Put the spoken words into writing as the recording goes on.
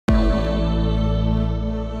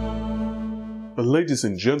Ladies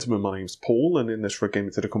and gentlemen, my name is Paul, and in this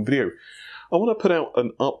RedGaming.com video, I want to put out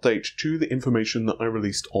an update to the information that I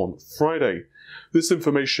released on Friday. This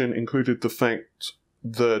information included the fact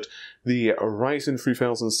that the Ryzen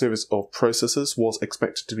 3000 series of processors was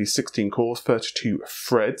expected to be 16 cores, 32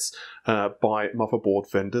 threads by motherboard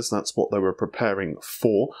vendors. That's what they were preparing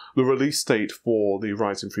for. The release date for the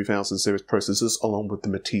Ryzen 3000 series processors, along with the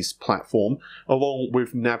Matisse platform, along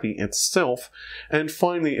with Navi itself, and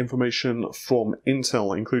finally information from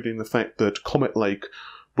Intel, including the fact that Comet Lake,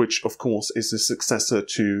 which of course is the successor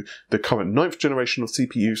to the current 9th generation of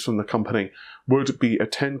CPUs from the company, would be a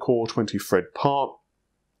 10-core, 20-thread part,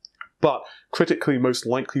 but critically most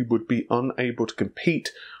likely would be unable to compete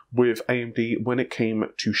with AMD when it came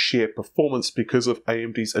to sheer performance because of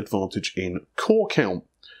AMD's advantage in core count.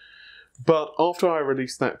 But after I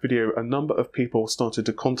released that video, a number of people started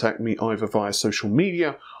to contact me either via social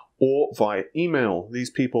media or via email. These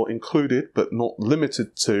people included, but not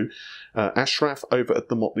limited to, Ashraf over at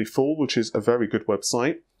The Motley Fool, which is a very good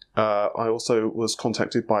website. I also was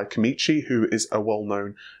contacted by Kamichi, who is a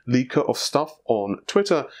well-known leaker of stuff on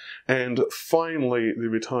Twitter, and finally the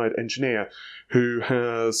retired engineer, who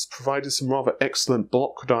has provided some rather excellent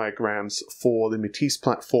block diagrams for the Matisse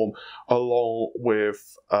platform, along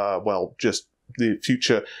with, well, just the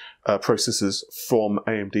future processors from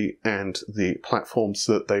AMD and the platforms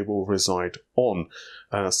that they will reside on.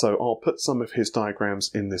 So I'll put some of his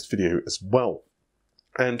diagrams in this video as well.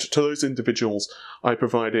 And to those individuals, I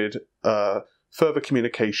provided further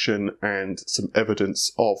communication and some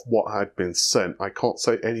evidence of what had been sent. I can't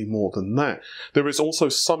say any more than that. There is also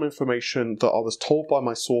some information that I was told by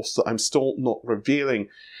my source that I'm still not revealing,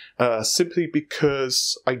 simply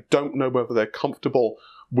because I don't know whether they're comfortable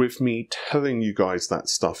with me telling you guys that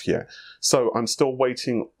stuff yet. So I'm still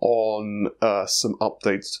waiting on some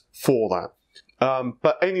updates for that.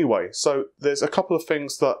 But anyway, so there's a couple of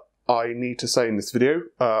things that I need to say in this video,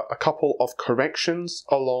 a couple of corrections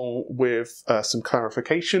along with some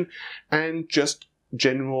clarification and just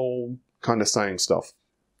general kind of saying stuff.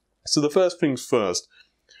 So the first things first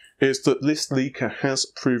is that this leaker has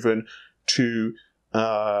proven to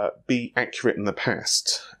be accurate in the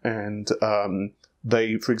past, and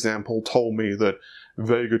they, for example, told me that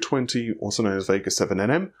Vega 20, also known as Vega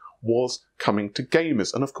 7NM, was coming to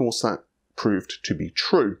gamers, and of course that proved to be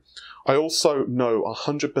true. I also know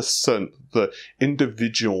 100% the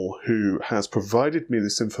individual who has provided me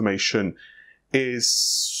this information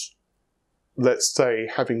is, let's say,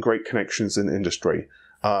 having great connections in industry.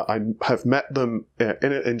 I have met them in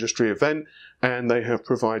an industry event, and they have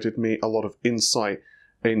provided me a lot of insight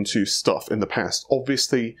into stuff in the past.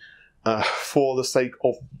 Obviously, for the sake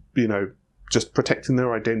of, you know, just protecting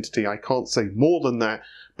their identity, I can't say more than that,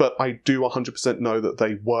 but I do 100% know that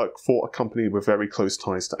they work for a company with very close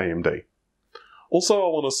ties to AMD. Also, I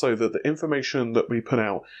want to say that the information that we put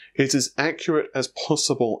out is as accurate as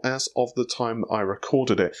possible as of the time that I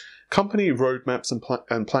recorded it. Company roadmaps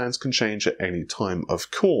and plans can change at any time,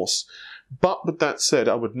 of course. But with that said,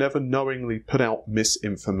 I would never knowingly put out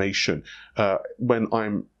misinformation. When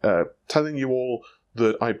I'm telling you all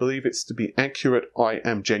that I believe it's to be accurate, I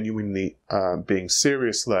am genuinely being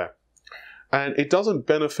serious there. And it doesn't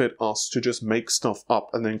benefit us to just make stuff up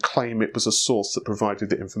and then claim it was a source that provided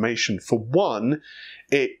the information. For one,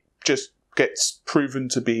 it just gets proven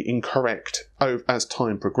to be incorrect as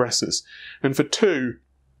time progresses. And for two,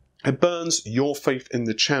 it burns your faith in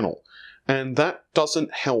the channel. And that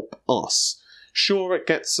doesn't help us. Sure, it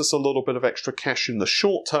gets us a little bit of extra cash in the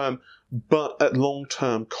short term, but at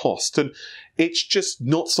long-term cost. And it's just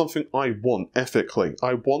not something I want ethically.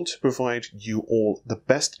 I want to provide you all the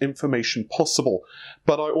best information possible,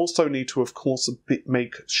 but I also need to, of course,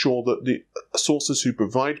 make sure that the sources who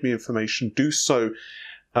provide me information do so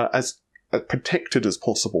as protected as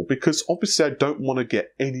possible, because obviously I don't want to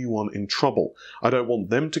get anyone in trouble. I don't want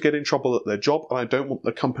them to get in trouble at their job, and I don't want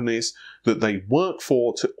the companies that they work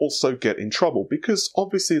for to also get in trouble, because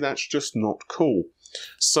obviously that's just not cool.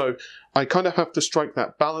 So I kind of have to strike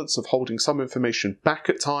that balance of holding some information back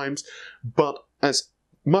at times, but as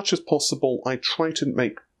much as possible I try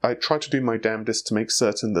to do my damnedest to make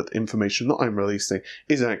certain that the information that I'm releasing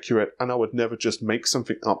is accurate, and I would never just make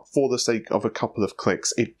something up for the sake of a couple of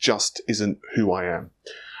clicks. It just isn't who I am.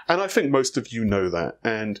 And I think most of you know that,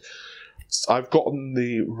 and I've gotten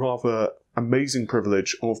the rather amazing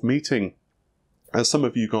privilege of meeting some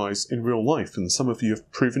of you guys in real life, and some of you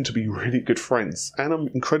have proven to be really good friends, and I'm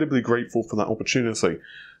incredibly grateful for that opportunity.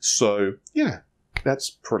 So, yeah. That's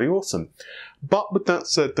pretty awesome. But with that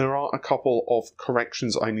said, there are a couple of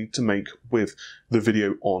corrections I need to make with the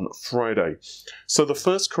video on Friday. So the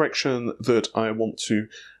first correction that I want to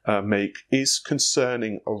make is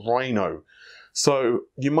concerning a Rhino. So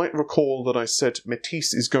you might recall that I said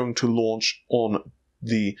Matisse is going to launch on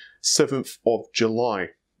the 7th of July.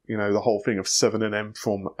 You know, the whole thing of 7nm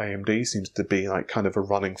from AMD seems to be like kind of a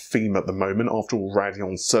running theme at the moment, after all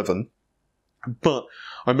Radeon 7. But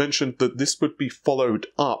I mentioned that this would be followed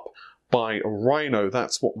up by a Rhino.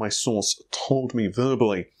 That's what my source told me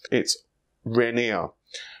verbally. It's Rainier.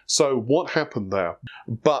 So what happened there?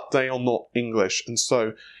 But they are not English, and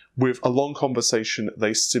so with a long conversation,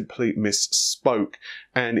 they simply misspoke,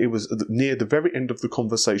 and it was near the very end of the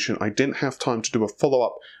conversation. I didn't have time to do a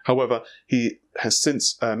follow-up. However, he has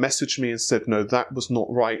since messaged me and said, no, that was not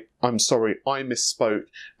right. I'm sorry, I misspoke,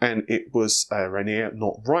 and it was Rainier,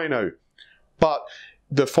 not Rhino. But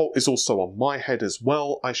the fault is also on my head as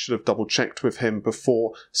well. I should have double-checked with him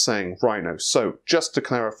before saying Rhino. So, just to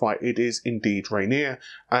clarify, it is indeed Rainier,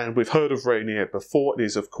 and we've heard of Rainier before. It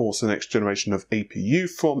is, of course, the next generation of APU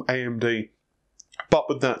from AMD. But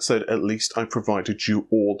with that said, at least I provided you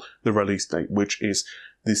all the release date, which is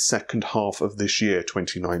the second half of this year,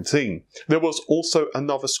 2019. There was also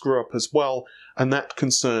another screw-up as well, and that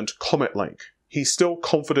concerned Comet Lake. He's still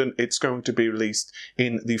confident it's going to be released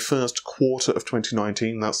in the first quarter of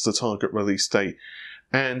 2019. That's the target release date.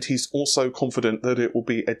 And he's also confident that it will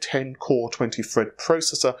be a 10-core, 20-thread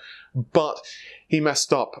processor. But he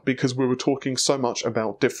messed up because we were talking so much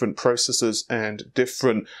about different processors and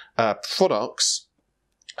different products.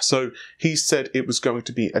 So he said it was going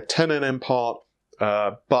to be a 10nm part.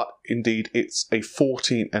 But indeed it's a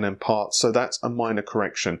 14nm part, so that's a minor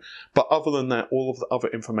correction. But other than that, all of the other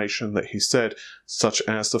information that he said, such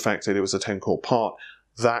as the fact that it was a 10-core part,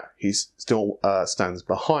 that he still stands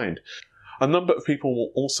behind. A number of people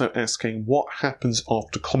were also asking what happens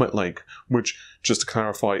after Comet Lake, which, just to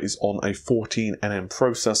clarify, is on a 14nm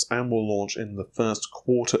process and will launch in the first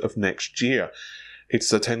quarter of next year.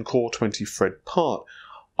 It's a 10-core, 20-thread part.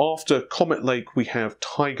 After Comet Lake, we have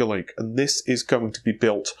Tiger Lake, and this is going to be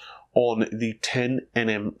built on the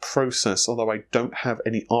 10nm process, although I don't have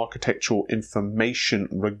any architectural information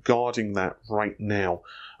regarding that right now.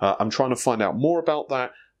 I'm trying to find out more about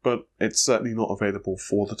that, but it's certainly not available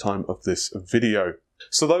for the time of this video.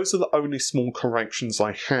 So those are the only small corrections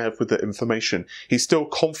I have with the information. He's still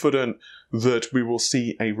confident that we will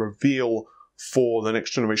see a reveal for the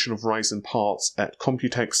next generation of Ryzen parts at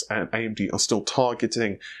Computex, and AMD are still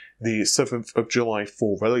targeting the 7th of July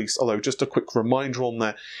for release. Although, just a quick reminder on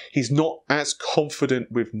that, he's not as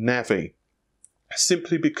confident with Navi,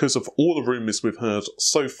 simply because of all the rumours we've heard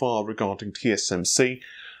so far regarding TSMC.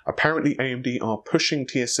 Apparently AMD are pushing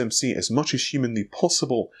TSMC as much as humanly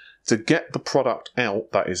possible to get the product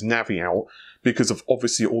out, that is Navi out, because of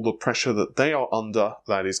obviously all the pressure that they are under,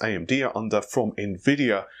 that is AMD are under, from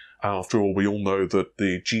Nvidia. After all, we all know that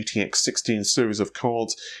the GTX 16 series of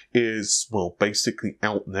cards is, well, basically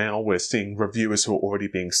out now. We're seeing reviewers who are already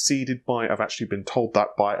being seeded by. I've actually been told that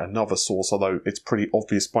by another source, although it's pretty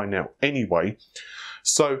obvious by now anyway.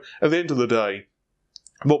 So, at the end of the day,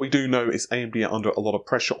 what we do know is AMD are under a lot of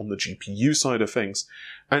pressure on the GPU side of things.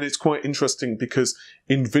 And it's quite interesting because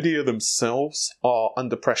Nvidia themselves are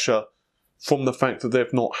under pressure from the fact that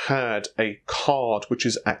they've not had a card which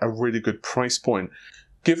is at a really good price point.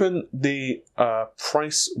 Given the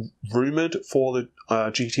price rumoured for the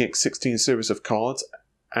GTX 16 series of cards,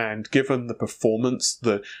 and given the performance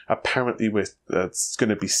that apparently we're going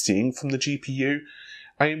to be seeing from the GPU,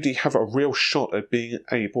 AMD have a real shot at being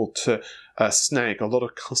able to snag a lot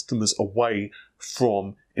of customers away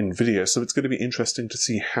from Nvidia. So it's going to be interesting to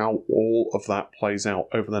see how all of that plays out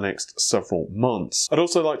over the next several months. I'd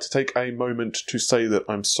also like to take a moment to say that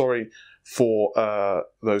I'm sorry for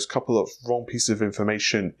those couple of wrong pieces of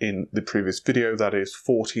information in the previous video, that is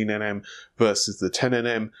 14nm versus the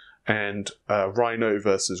 10nm, and Rhino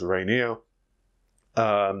versus Rainier.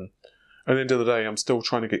 At the end of the day, I'm still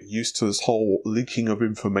trying to get used to this whole leaking of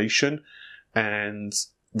information, and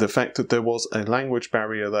the fact that there was a language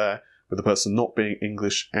barrier there with the person not being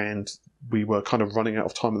English, and we were kind of running out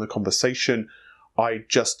of time in the conversation. I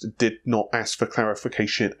just did not ask for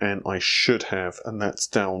clarification, and I should have, and that's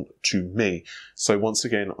down to me. So once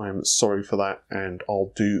again, I'm sorry for that, and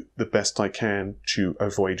I'll do the best I can to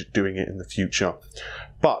avoid doing it in the future.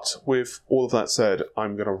 But with all of that said,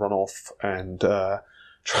 I'm going to run off and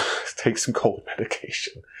try to take some cold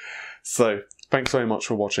medication. So thanks very much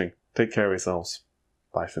for watching. Take care of yourselves.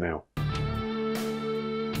 Bye for now.